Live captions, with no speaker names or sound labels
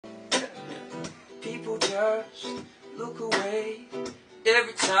just look away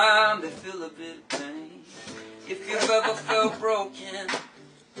every time they feel a bit of pain. If you've ever felt broken,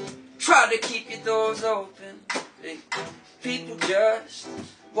 try to keep your doors open. Hey, people just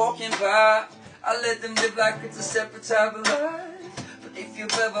walking by, I let them live like it's a separate type of life. But if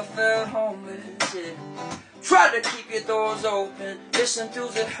you've ever felt homeless, yeah, try to keep your doors open. Listen,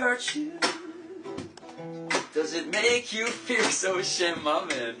 does it hurt you? Does it make you feel so ashamed, my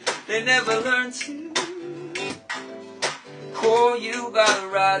man? They never learn to call you by the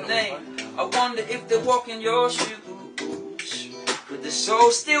right name. I wonder if they walk in your shoes, could the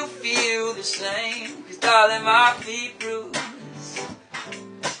soul still feel the same? Cause darling, my feet bruise,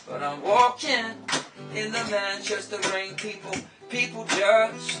 but I'm walking in the Manchester rain. People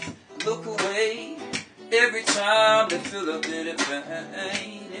just look away every time they feel a bit of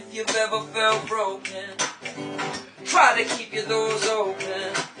pain. If you've ever felt broken, try to keep your doors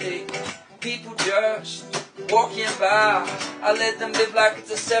open. Hey, people just walking by, I let them live like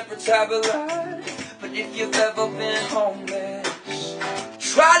it's a separate type of life. But if you've ever been homeless,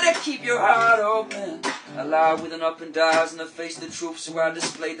 try to keep your heart open. I lie with an up and dies in the face of the truth, so I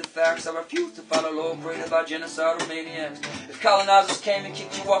display the facts. I refuse to follow law created by genocidal maniacs. If colonizers came and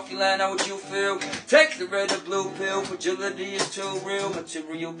kicked you off your land, how would you feel? Take the red or blue pill, fragility is too real.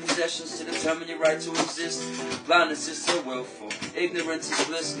 Material possessions to determine your right to exist. Blindness is so willful, ignorance is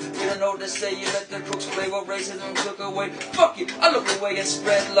bliss. You don't know what they say, you let the crooks play while racism look away. Fuck it, I look away and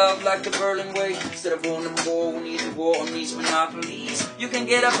spread love like the Berlin way. Instead of on the poor who need the war on these monopolies, you can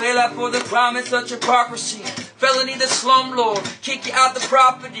get a bailout for the crime, it's such hypocrisy. Felony, the slumlord, kick you out the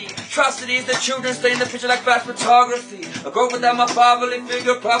property. Atrocities, the children stay in the picture like fast photography. I grew up without my fatherly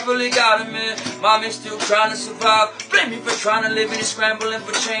figure, properly got him in. Mommy's still trying to survive. Blame me for trying to live in it, scrambling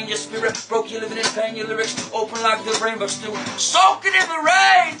for change. Your spirit broke, you living in pain. Your lyrics open like the rain, but still soaking in the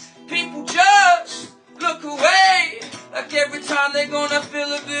rain. People just look away, like every time they're gonna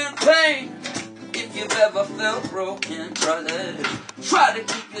feel a bit of pain. If you've ever felt broken, brother, try to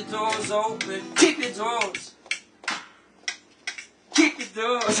keep your doors open. Keep your doors. Keep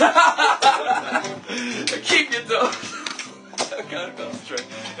your doors. Keep your doors. I gotta concentrate.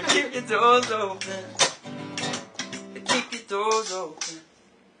 Keep your doors open. Keep your doors open.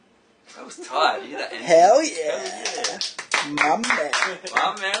 That was tight. You hear that? Hell yeah. My man.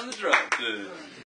 My man on the drum, dude.